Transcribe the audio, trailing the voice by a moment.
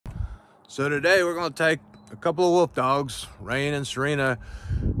So today we're going to take a couple of wolf dogs, Rain and Serena,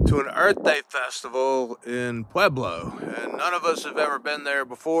 to an Earth Day festival in Pueblo. And none of us have ever been there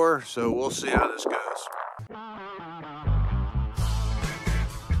before, so we'll see how this goes.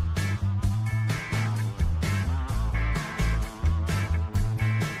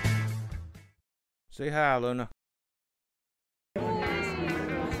 Say hi, Luna.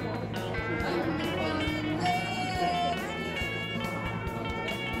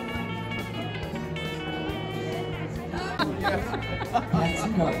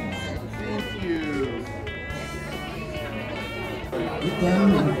 Thank you.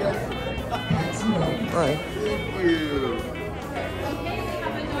 All right. Thank you.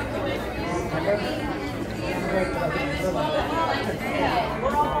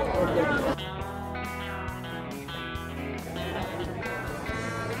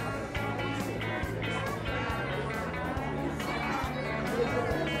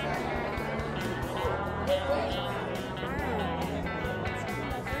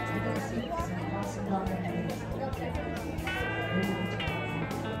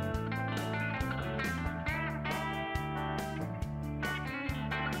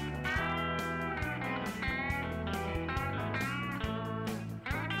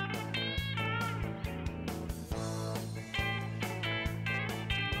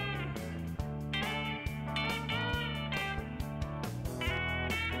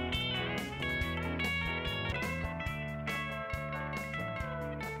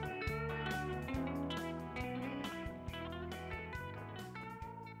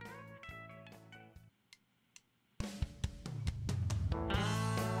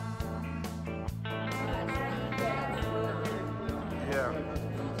 Yeah.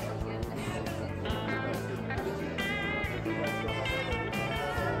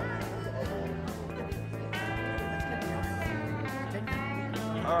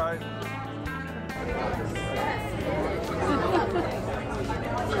 All right.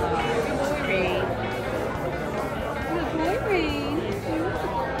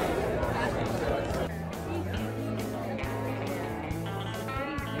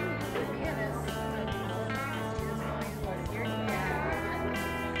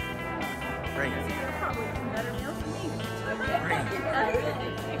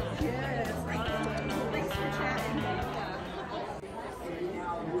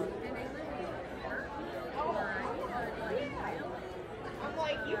 I'm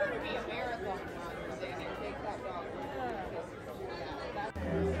like, you better be a marathon runner, Sandy. Take that dog.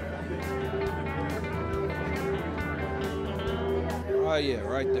 Oh yeah,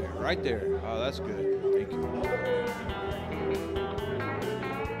 right there, right there. Oh, that's good. Thank you.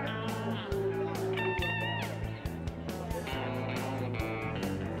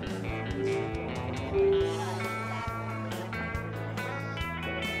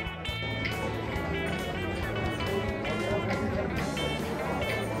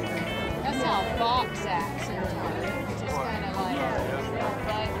 That's how a fox acts sometimes. Just kind of like,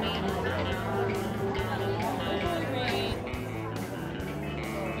 bite me.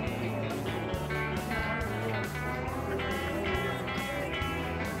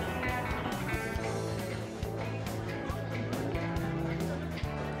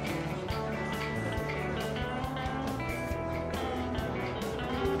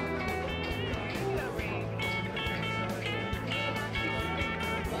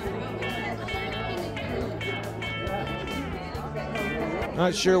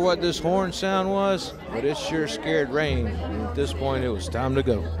 Not sure what this horn sound was, but it sure scared Rain. And at this point, it was time to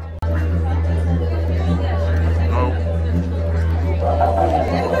go. Oh.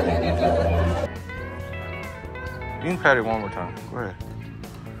 You can pat it one more time. Go ahead.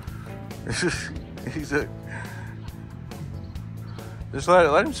 Just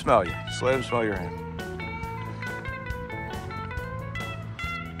let him smell you. Just let him smell your hand.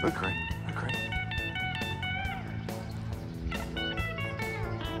 Look great. Look great.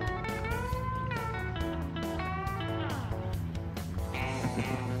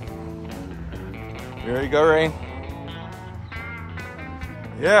 There you go, Rain.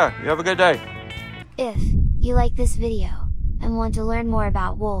 Yeah, you have a good day. If you like this video, and want to learn more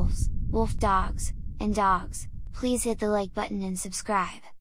about wolves, wolf dogs, and dogs, please hit the like button and subscribe.